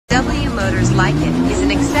manufacturer's Lykan is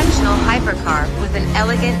an exceptional hypercar with an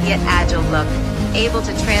elegant yet agile look, able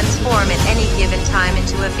to transform at any given time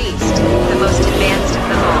into a beast, the most advanced of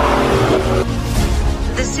them all.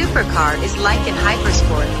 The supercar is Lykan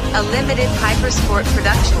Hypersport, a limited hypersport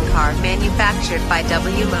production car manufactured by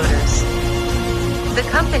W Motors. The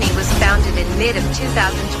company was founded in mid of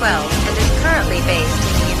 2012 and is currently based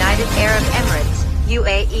in the United Arab Emirates,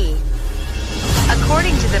 UAE.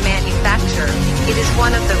 According to the manufacturer, it is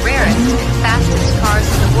one of the rarest and fastest cars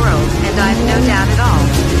in the world, and I've no doubt at all.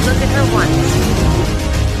 Look at her once.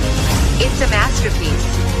 It's a masterpiece.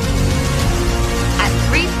 At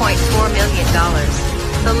 $3.4 million,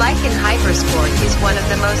 the Lykan Hypersport is one of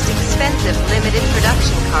the most expensive limited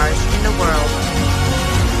production cars in the world.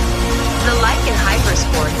 The Lykan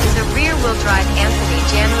Hypersport is a rear-wheel drive Anthony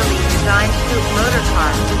Janrelli designed coupe motor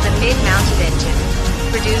car with a mid-mounted engine,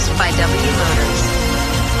 produced by W Motors.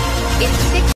 Its